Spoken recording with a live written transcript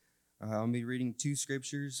I'll be reading two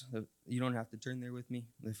scriptures. You don't have to turn there with me.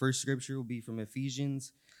 The first scripture will be from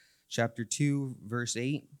Ephesians chapter 2, verse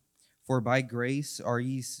 8. For by grace are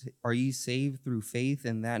ye saved through faith,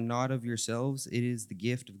 and that not of yourselves, it is the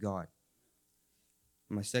gift of God.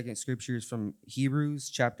 My second scripture is from Hebrews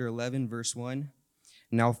chapter 11, verse 1.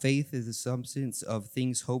 Now faith is the substance of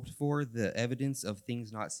things hoped for, the evidence of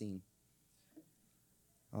things not seen.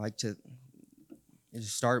 I like to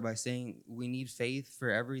just start by saying we need faith for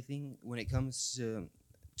everything when it comes to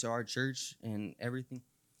our church and everything.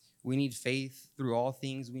 We need faith through all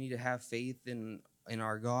things. We need to have faith in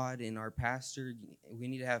our God, in our pastor. We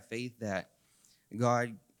need to have faith that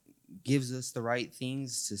God gives us the right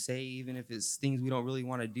things to say, even if it's things we don't really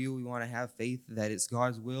want to do. We want to have faith that it's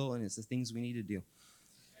God's will and it's the things we need to do.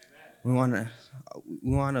 We want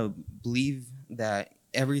to believe that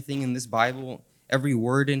everything in this Bible, every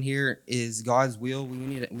word in here is God's will. We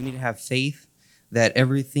need to have faith that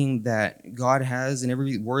everything that God has and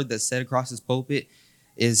every word that's said across His pulpit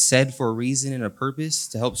is said for a reason and a purpose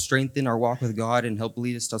to help strengthen our walk with God and help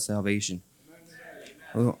lead us to salvation.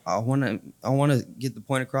 I want to get the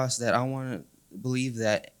point across that I want to believe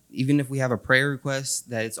that even if we have a prayer request,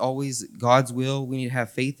 that it's always God's will. We need to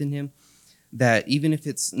have faith in Him. That even if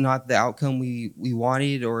it's not the outcome we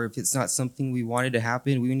wanted, or if it's not something we wanted to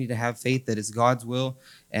happen, we need to have faith that it's God's will,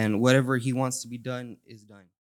 and whatever He wants to be done is done.